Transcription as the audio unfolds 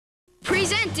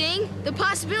Presenting the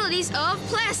possibilities of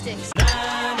plastics.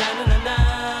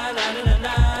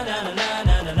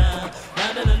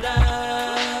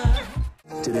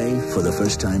 Today, for the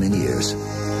first time in years,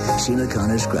 Sheila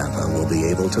Connor's grandpa will be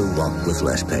able to walk with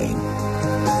less pain.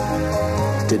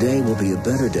 Today will be a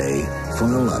better day for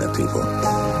a lot of people,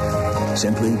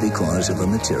 simply because of a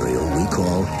material we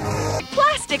call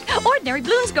plastic. Ordinary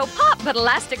balloons go pop, but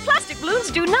elastic plastic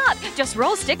balloons do not. Just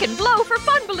roll, stick, and blow for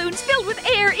fun balloons filled with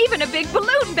air, even a big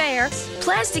balloon bear.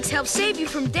 Plastics help save you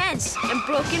from dents and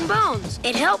broken bones.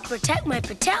 It helped protect my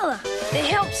patella. They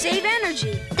help save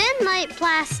energy. Thin light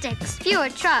plastics, fewer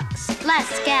trucks,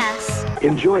 less gas.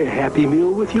 Enjoy a Happy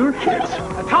Meal with your kids.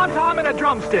 A tom-tom and a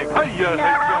drumstick.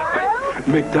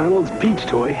 McDonald's Peach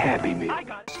Toy Happy Meal.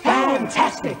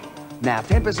 Fantastic! Now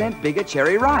 10% bigger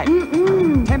cherry ripe.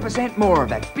 10% more of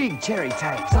that big cherry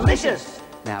taste. Delicious!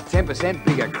 Now 10%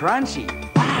 bigger crunchy.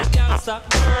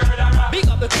 Big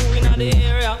up the crew in the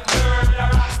area.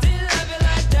 Still love you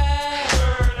like that.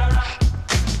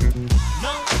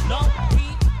 No, we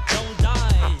don't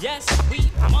die. Yes,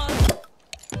 we must.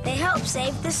 They help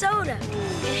save the soda.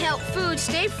 They help food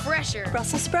stay fresher.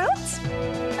 Brussels sprouts?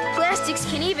 Plastics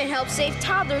can even help save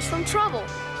toddlers from trouble.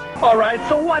 All right,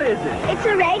 so what is it? It's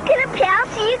a regular pill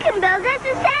so you can build us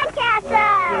a sandcastle.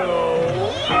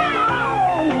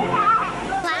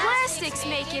 Plastics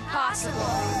make it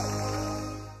possible.